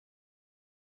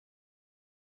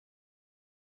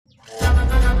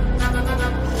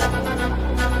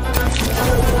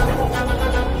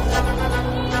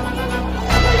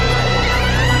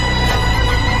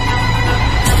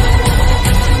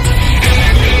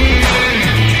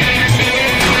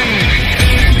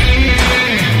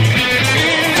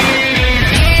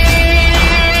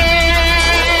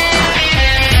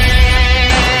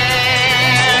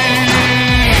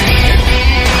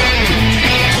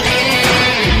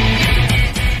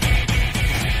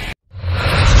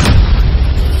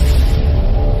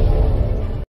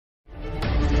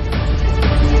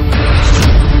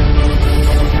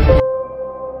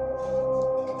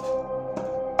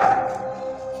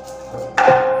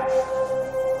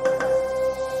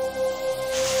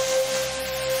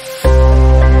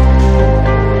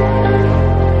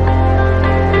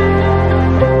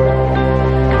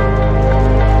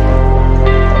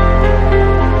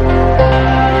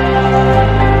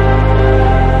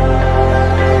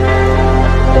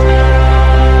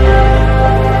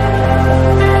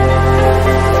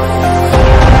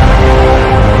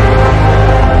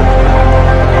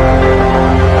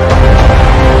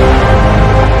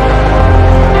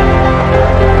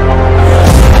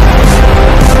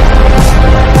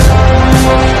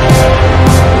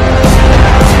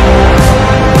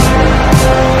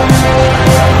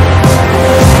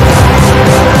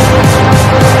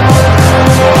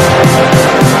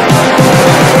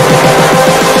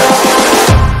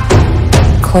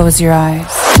Close your eyes.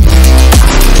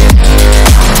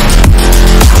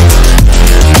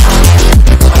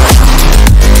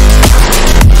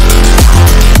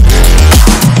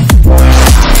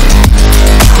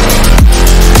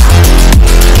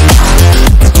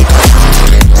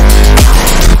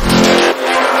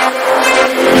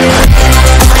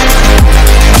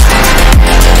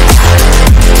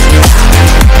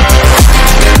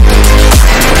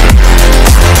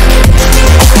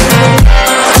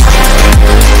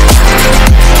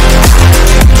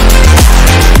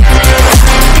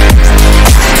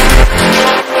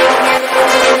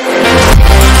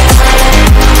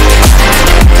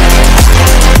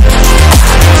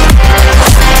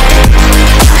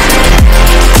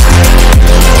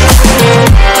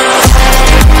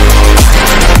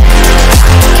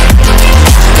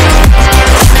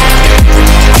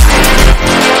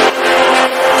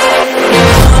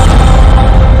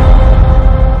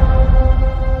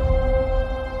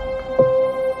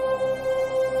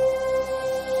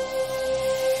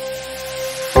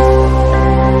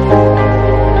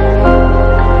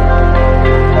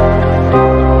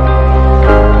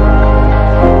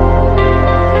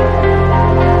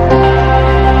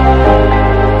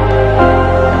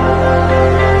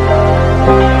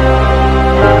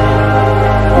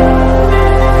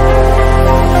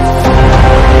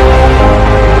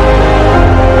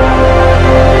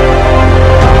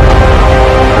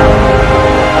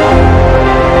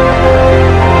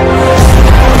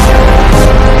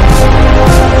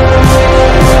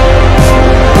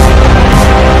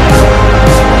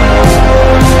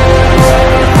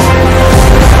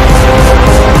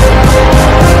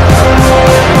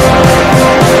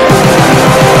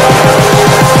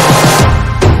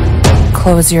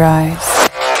 Close your eyes.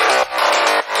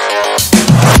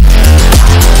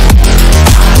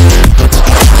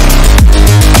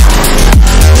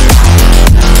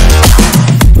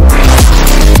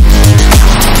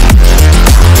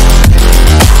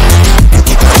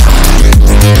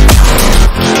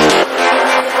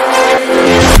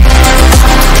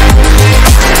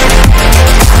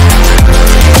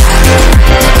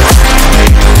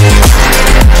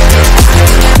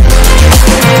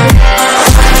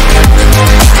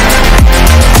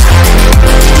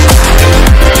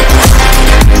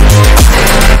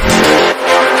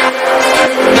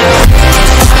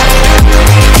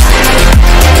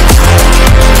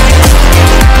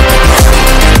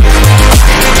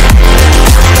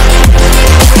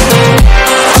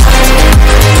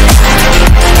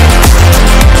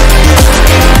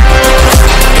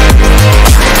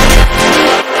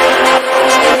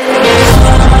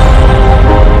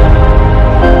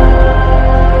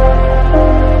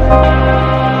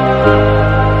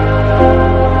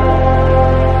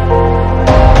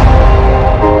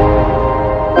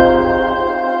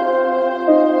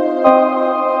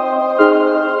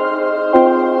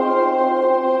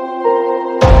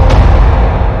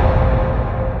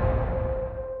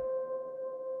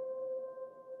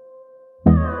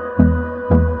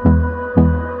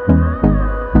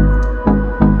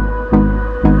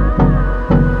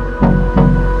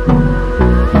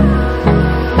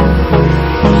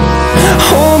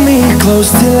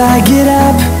 Close till I get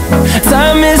up.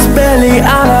 Time is barely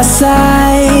on our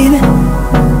side.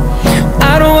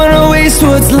 I don't wanna waste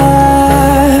what's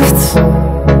left.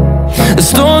 The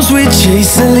storms we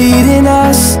chase are leading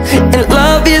us, and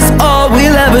love is all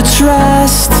we'll ever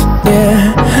trust.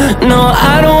 Yeah, no,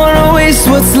 I don't wanna waste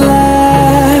what's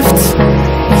left.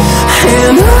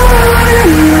 And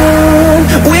on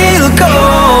we'll go,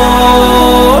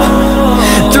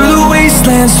 through the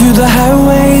wastelands, through the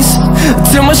highways,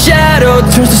 till my shadow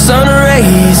turns to sun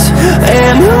rays.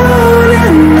 And on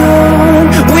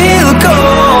we'll go,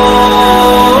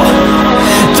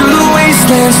 through the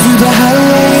wastelands, through the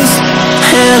highways,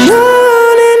 and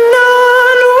on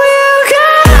we'll go.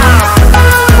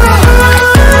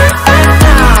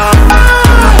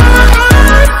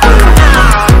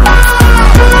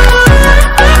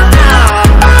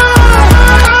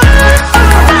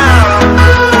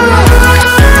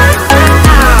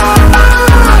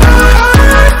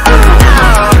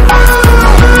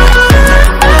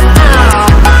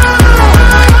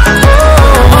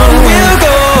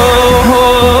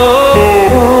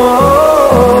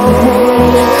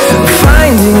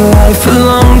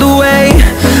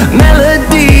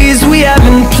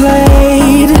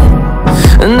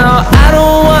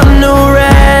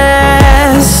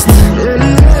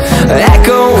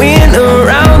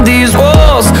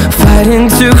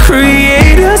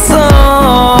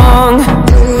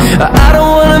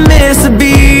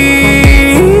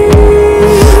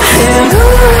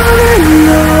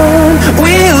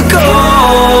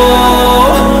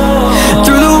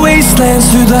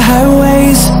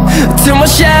 till my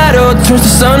shadow turns to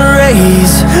sun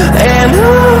rays. And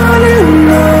on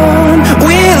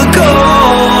we'll go,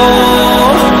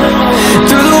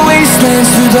 through the wastelands,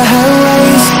 through the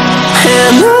highways,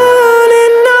 and on.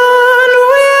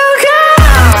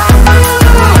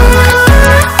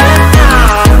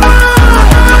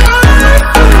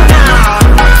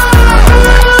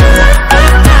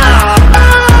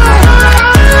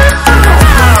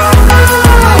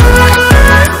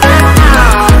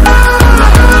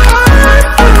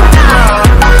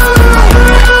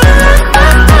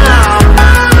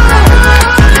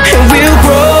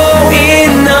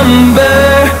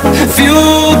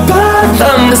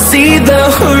 To see the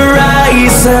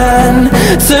horizon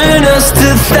turn us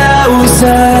to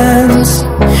thousands,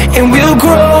 and we'll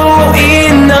grow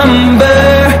in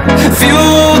number,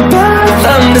 fueled by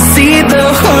them. To see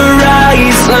the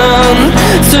horizon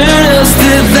turn us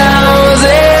to thousands,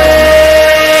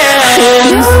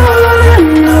 and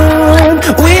on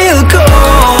we'll go,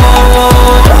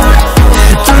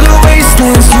 through the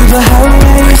wastelands, through the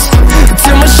highways,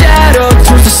 till my shadow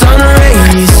turns to sun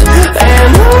rays.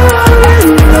 And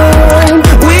on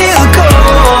we'll go,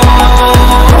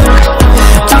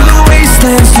 through the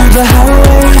wastelands, through the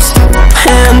highways,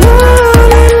 and on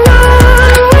we'll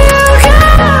go.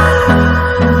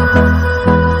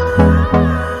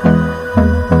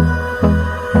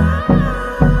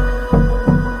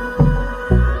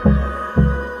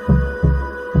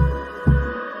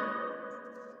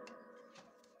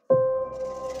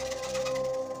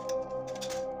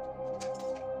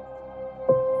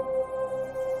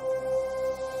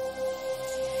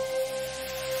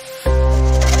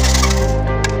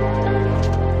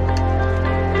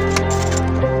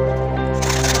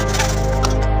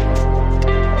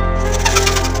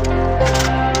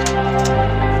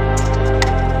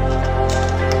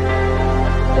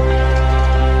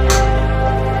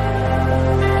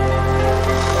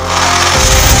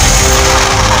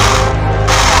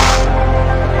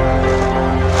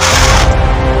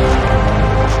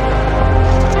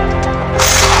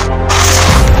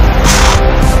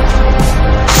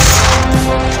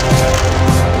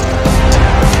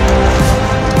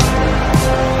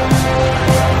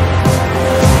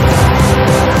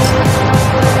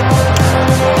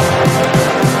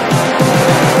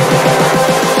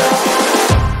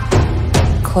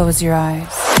 Close your eyes.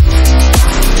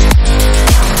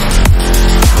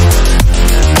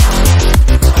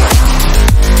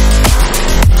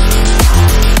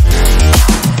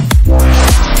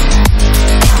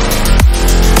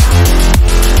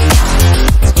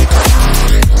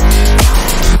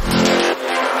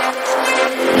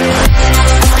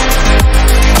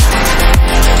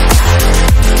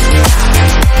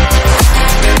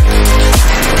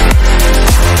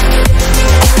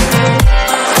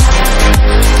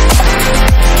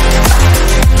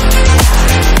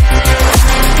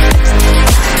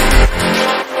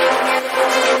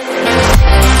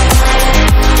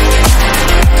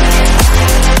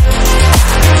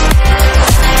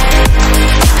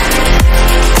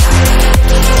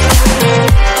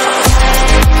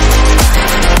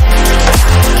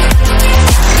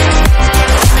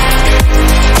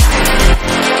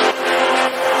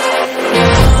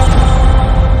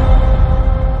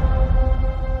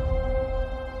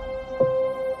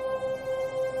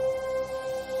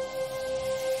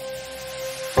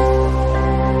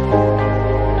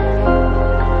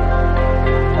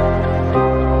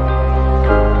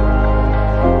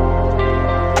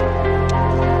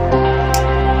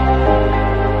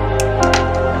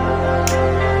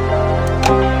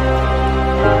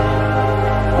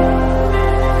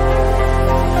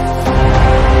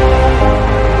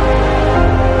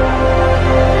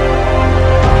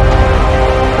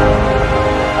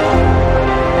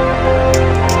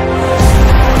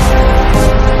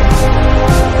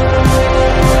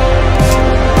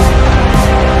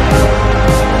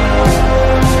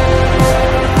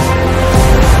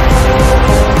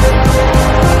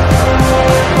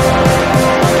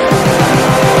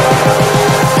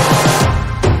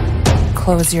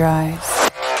 Close your eyes.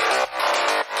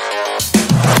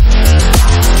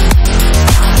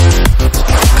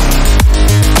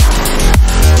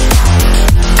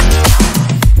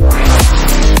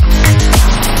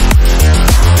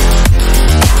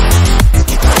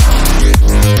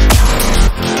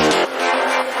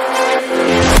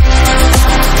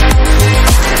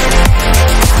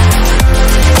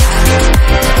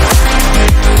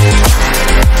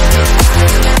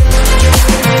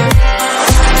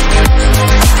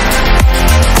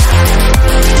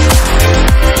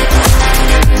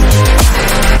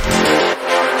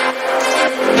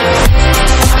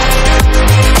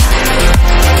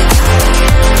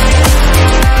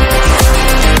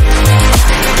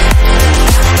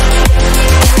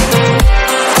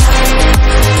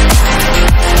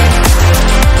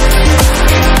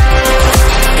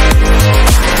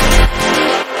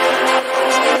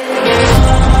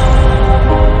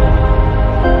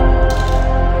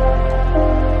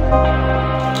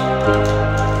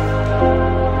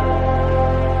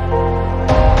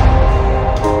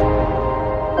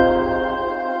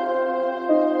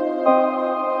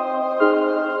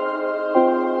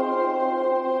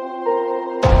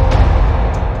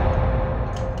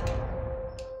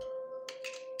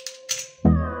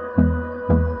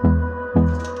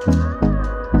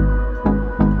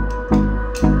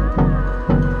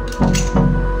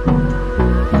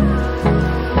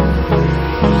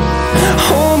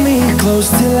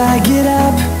 close till I get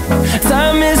up.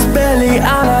 Time is barely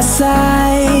on our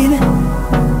side.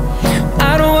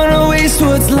 I don't wanna waste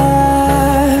what's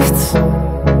left.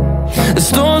 The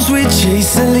storms we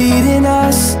chase are leading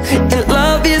us, and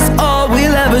love is all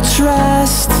we'll ever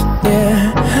trust.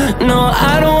 Yeah, no,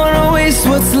 I don't wanna waste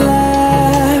what's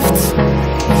left.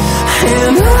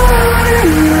 And on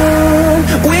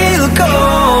we'll go,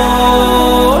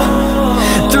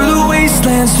 through the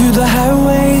wastelands, through the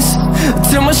highways,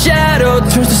 till my shadow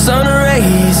turns to sun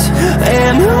rays.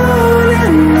 And on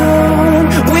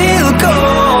we'll go,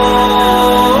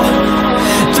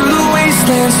 through the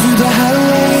wastelands, through the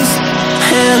highways,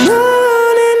 and on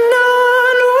we'll go.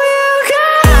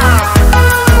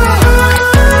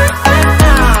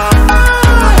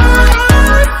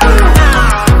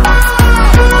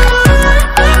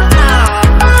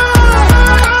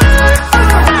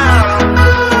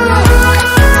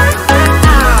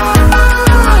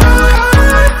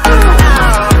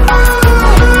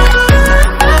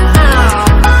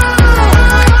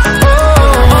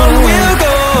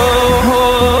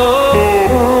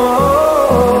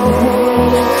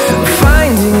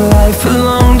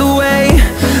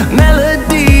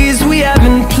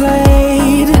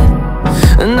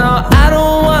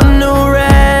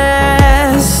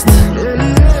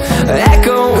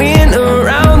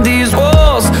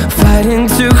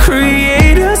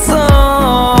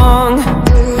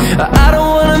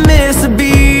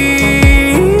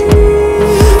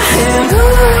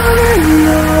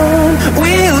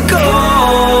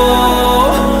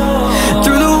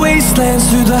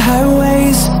 Through the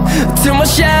highways, till my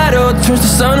shadow turns to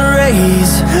sun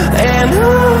rays. And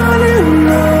on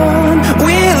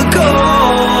we'll go,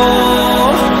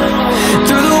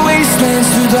 through the wastelands,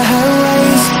 through the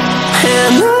highways,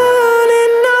 and on we'll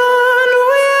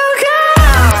go.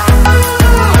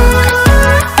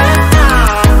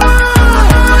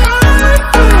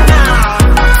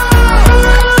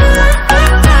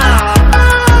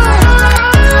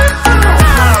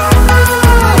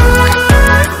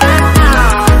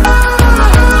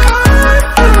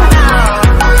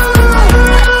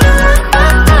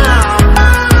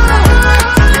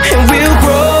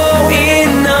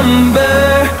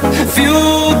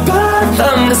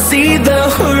 See the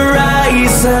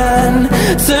horizon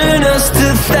turn us to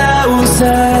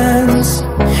thousands,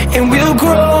 and we'll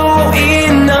grow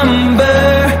in number,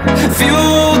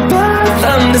 fueled by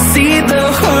them. To see the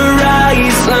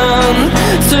horizon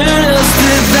turn us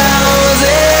to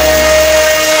thousands,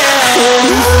 and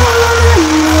on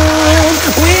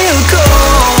we'll go,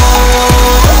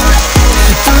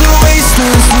 through the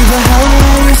wastelands, through the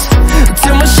highways,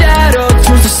 till my shadow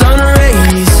turns to sun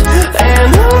rays.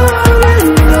 And on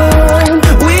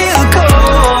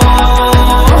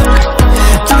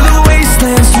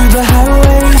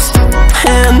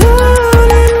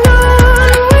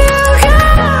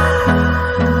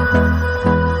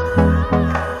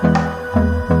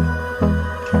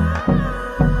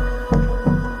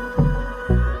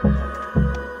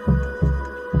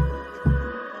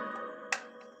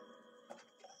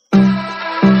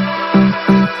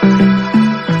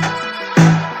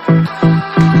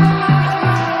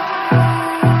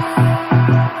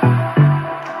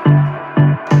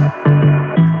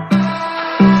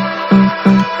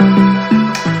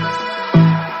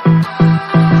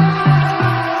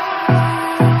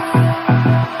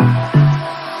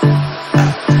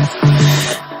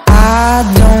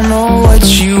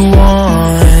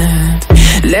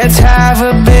let's have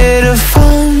a bit of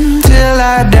fun till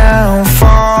I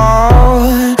downfall.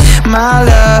 My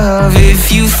love,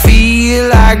 if you feel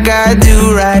like I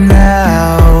do right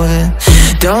now,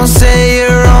 don't say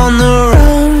you're on the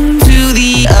run to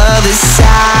the other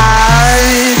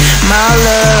side, my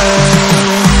love.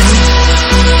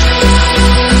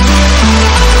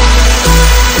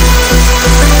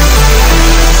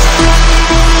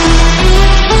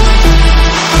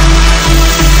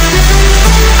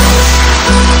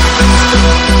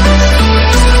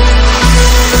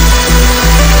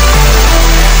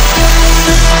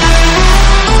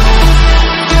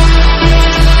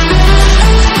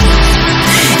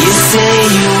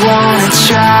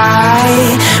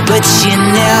 But you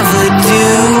never do.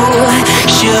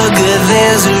 Sugar,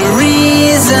 there's a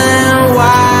reason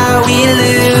why we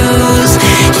lose.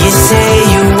 You say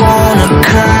you wanna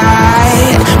cry,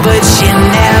 but you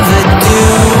never do.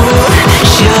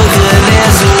 Sugar,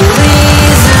 there's a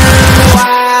reason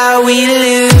why we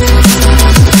lose.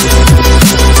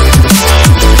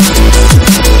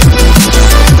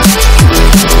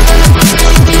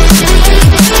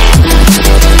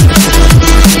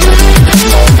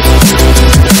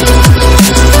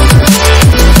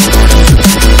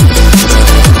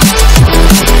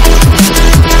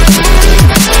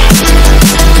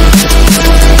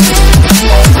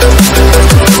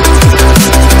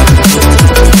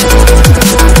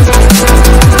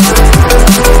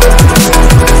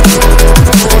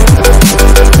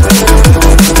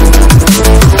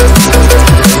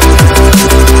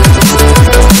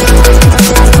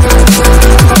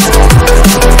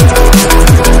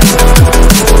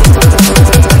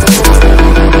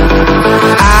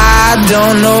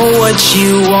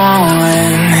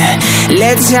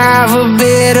 Let's have a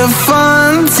bit of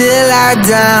fun till I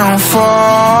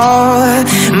downfall.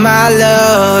 My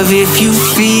love, if you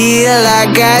feel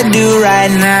like I do right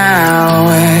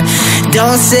now,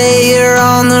 don't say you're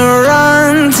on the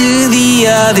run to the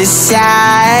other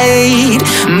side.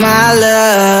 My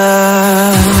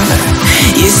love,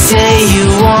 you say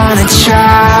you wanna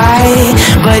try,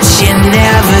 but you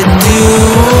never do.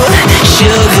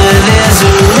 Sugar, there's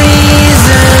a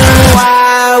reason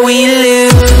why we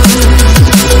lose.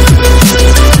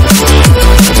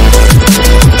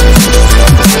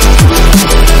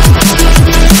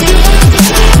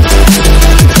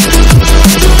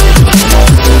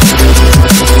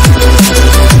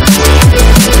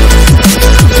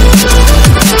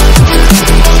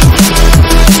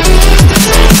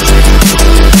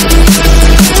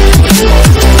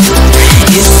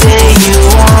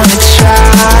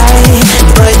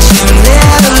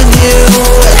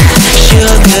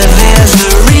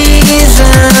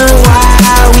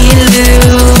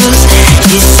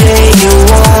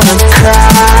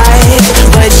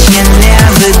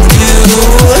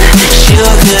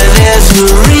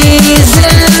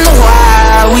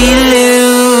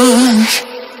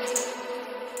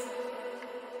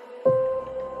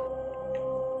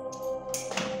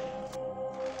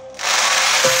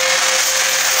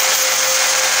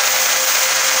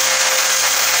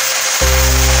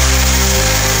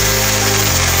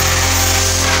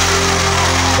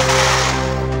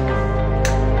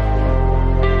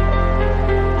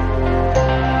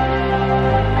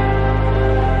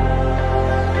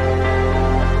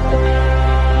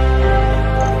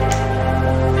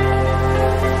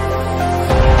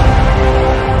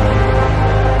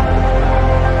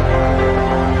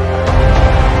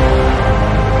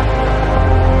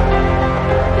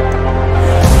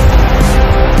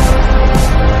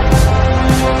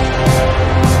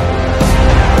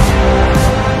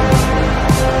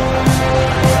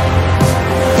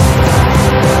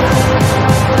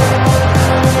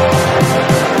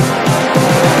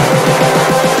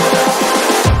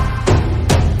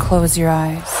 Close your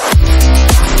eyes.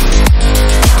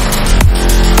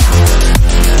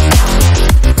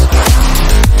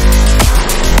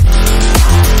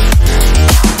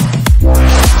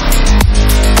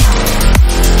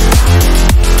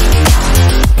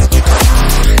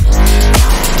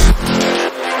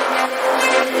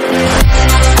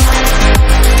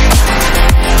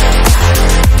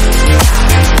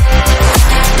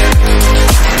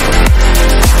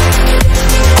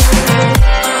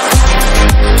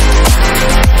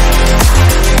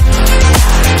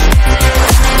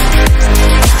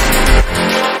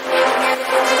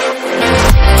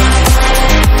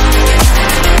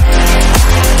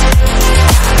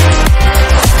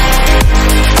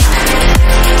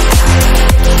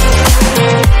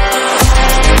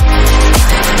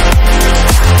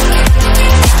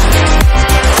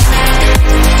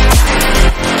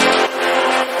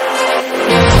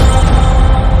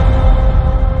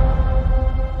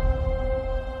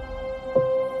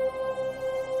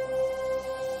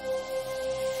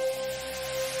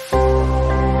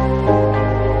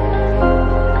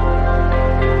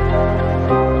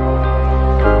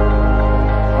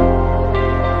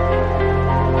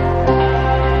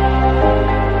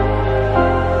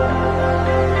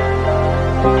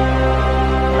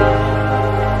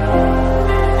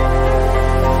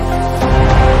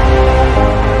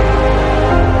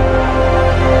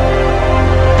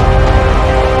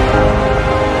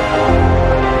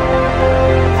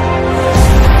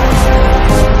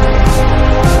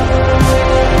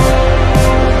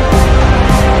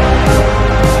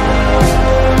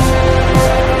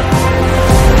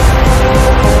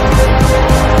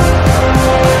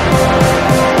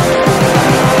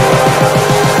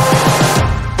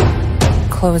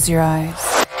 Close your eyes.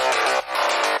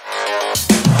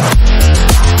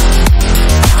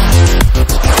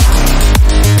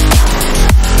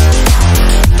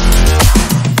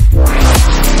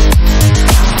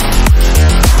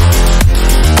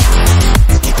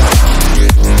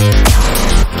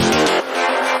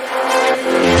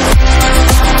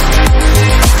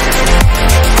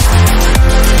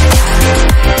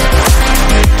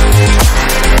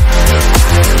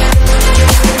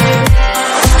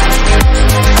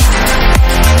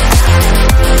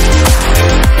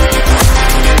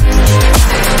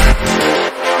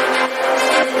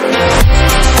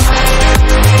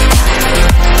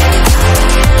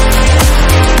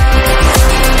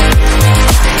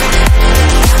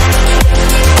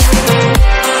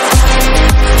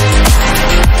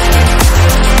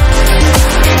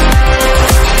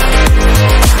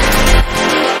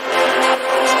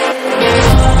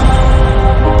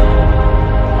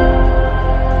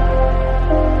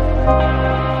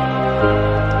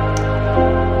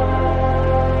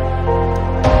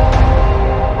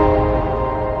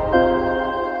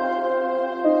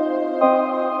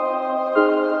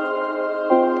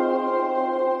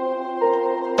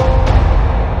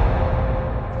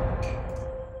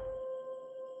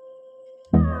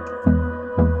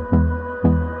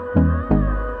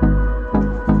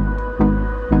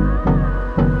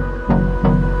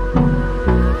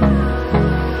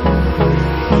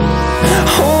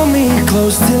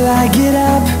 close till I get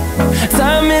up.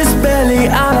 Time is barely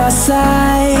on our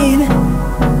side.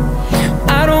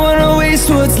 I don't wanna waste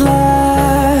what's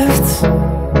left.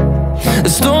 The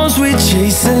storms we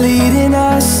chase are leading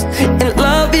us, and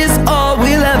love is all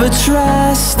we'll ever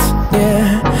trust.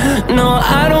 Yeah, no,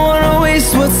 I don't wanna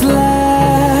waste what's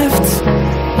left.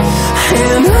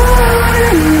 And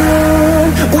on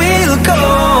we'll go,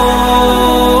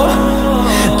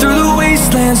 through the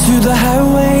wastelands, through the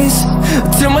highways,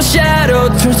 till my shadow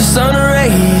turns to sun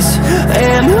rays.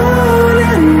 And on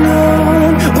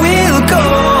we'll go,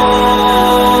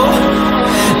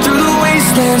 through the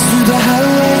wastelands, through the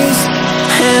highways,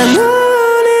 and on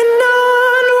we'll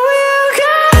go.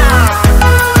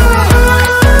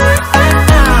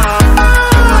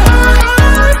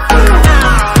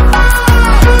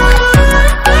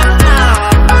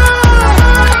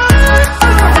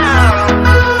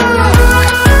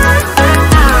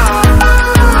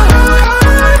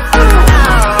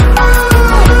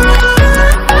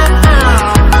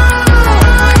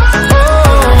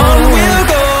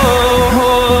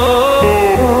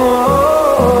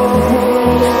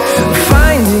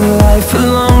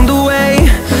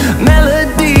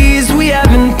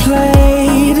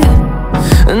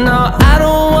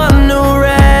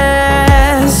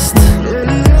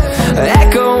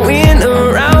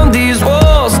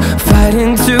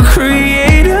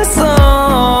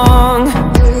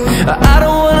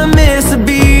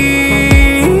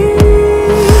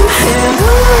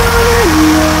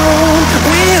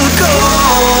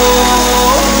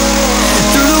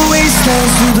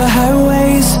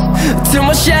 Till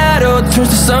my shadow turns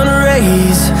to sun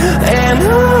rays. And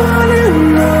on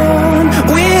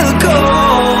we'll go,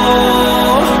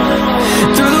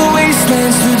 through the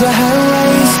wastelands, through the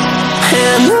highways,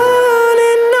 and on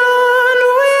we'll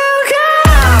go.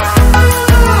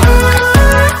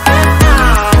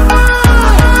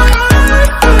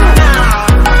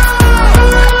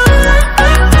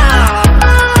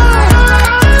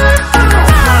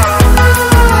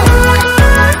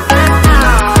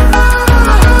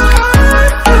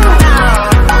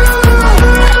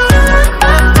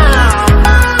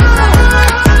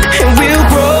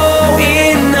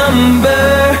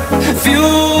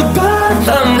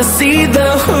 See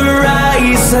the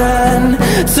horizon,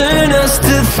 turn us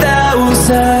to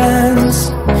thousands,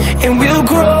 and we'll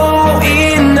grow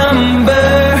in number,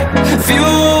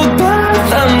 fueled by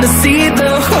them. To see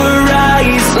the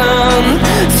horizon,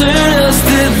 turn us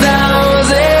to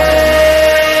thousands,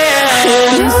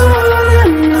 and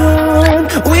on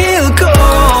we'll go,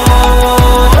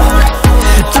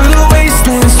 through the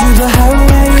wastelands, through the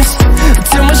highways,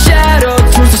 till my shadow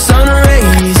turns to sun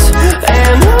rays.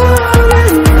 And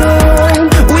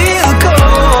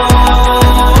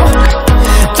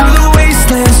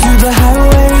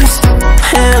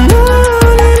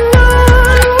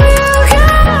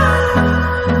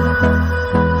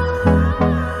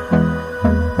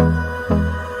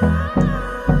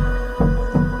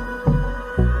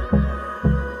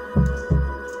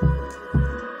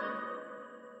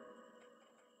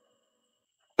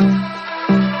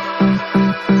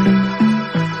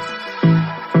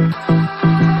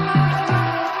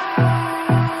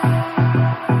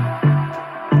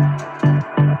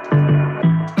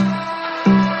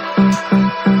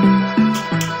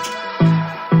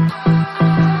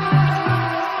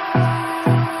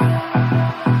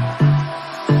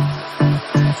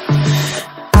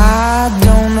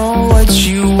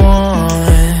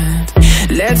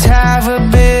let's have a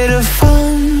bit of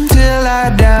fun till I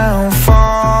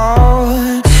downfall.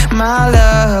 My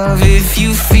love, if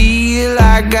you feel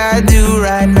like I do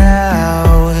right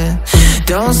now,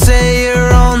 don't say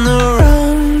you're on the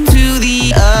run to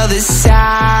the other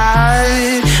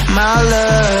side, my love.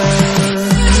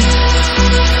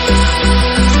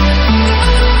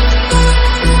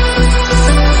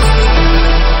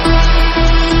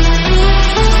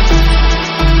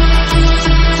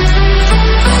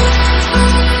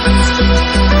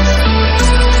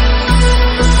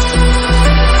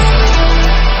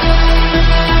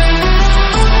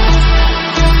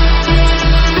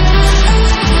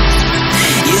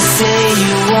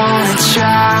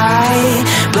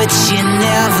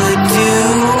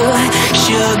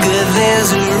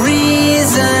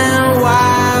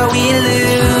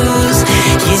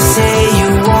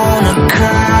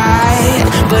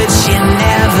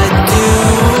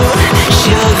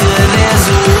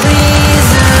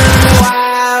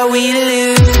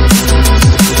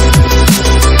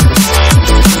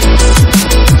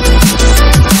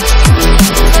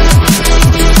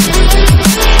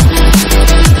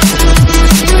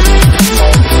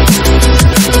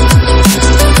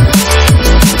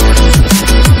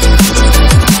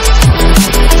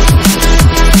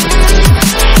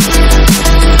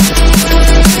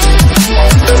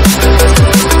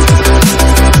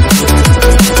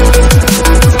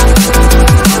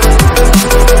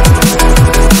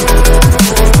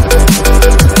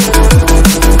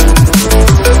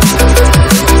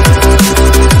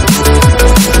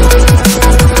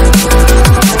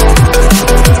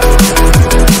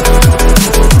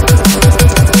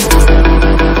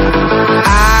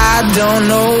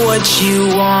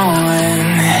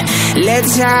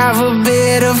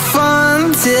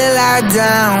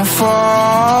 wanna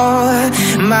fall.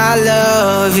 My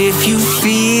love, if you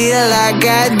feel like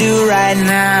I do right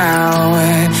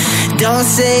now, don't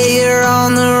say you're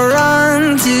on the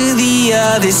run to the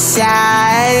other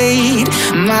side.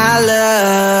 My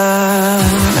love,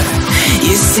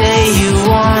 you say you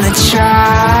wanna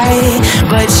try,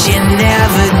 but you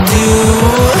never do.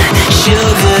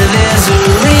 Sugar, there's a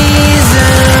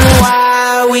reason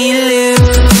why we lose.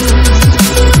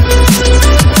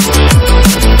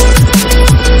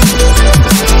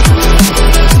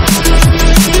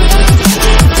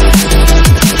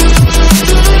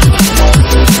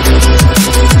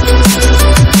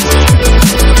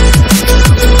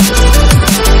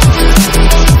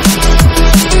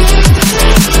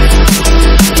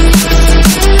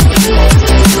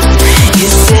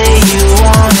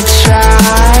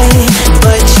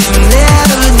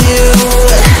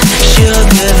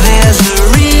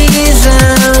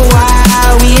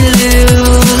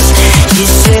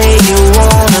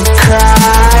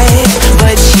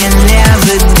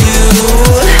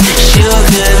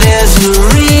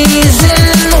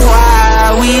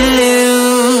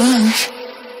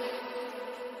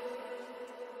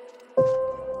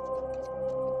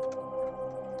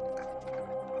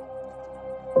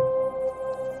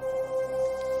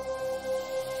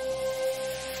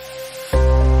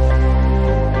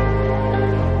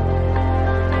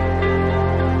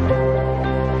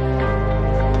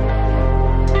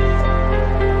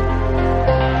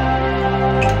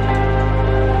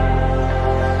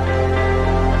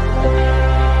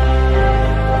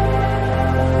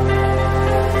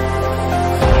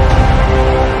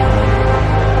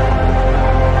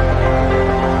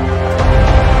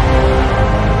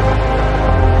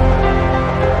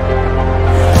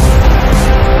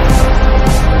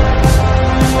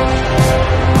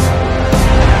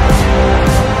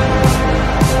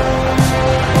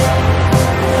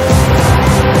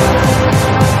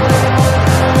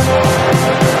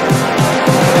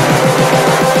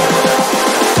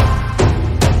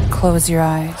 Close your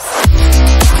eyes.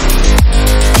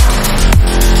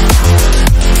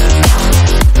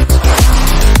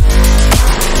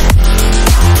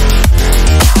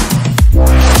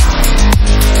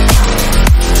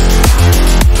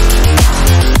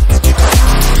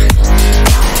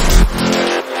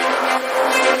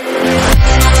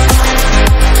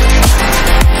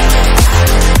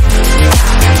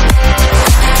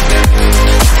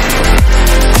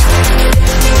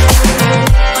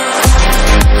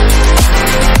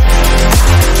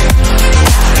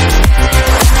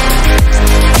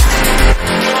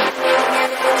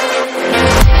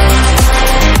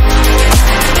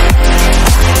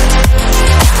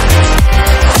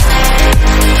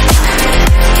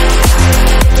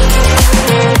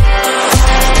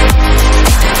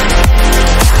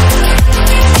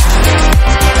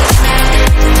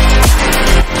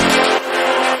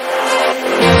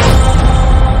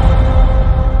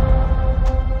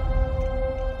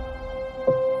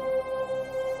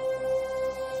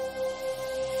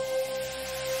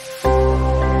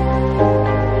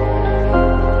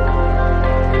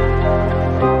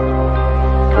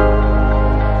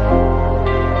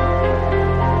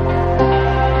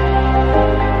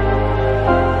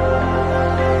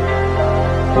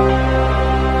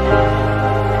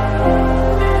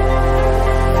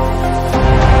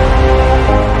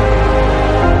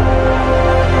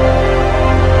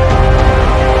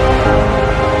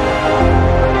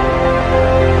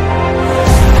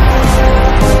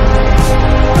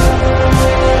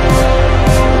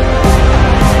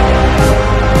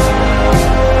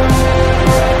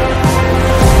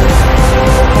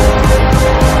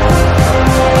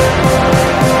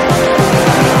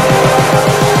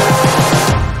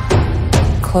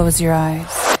 Close your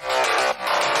eyes.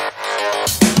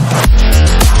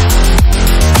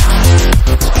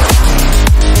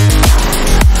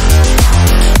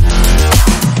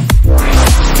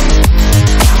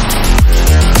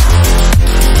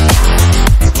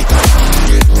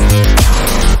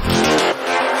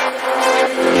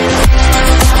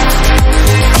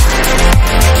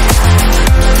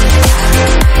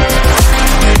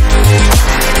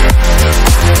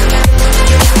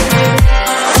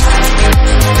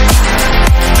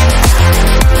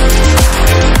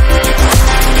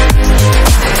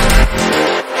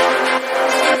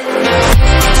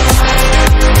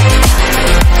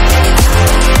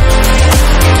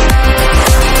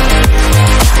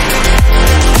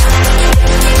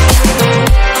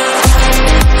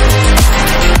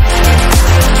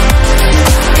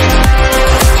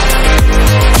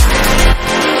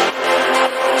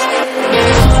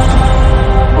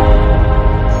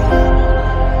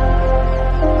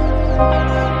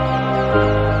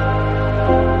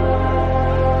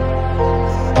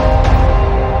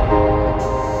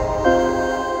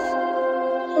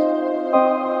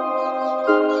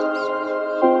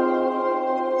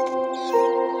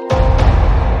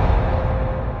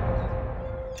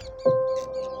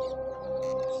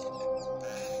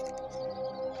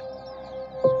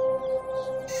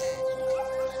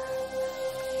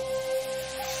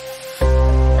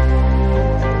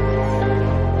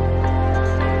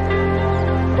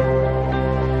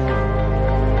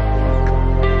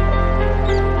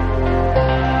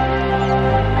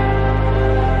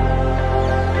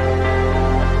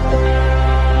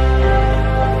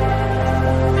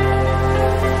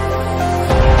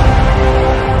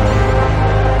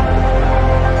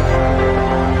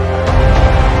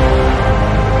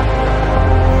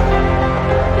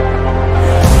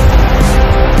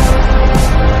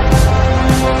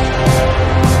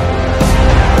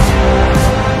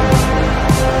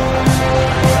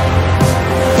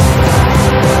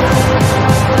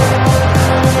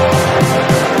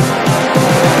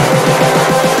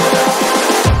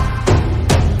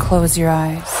 Close your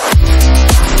eyes.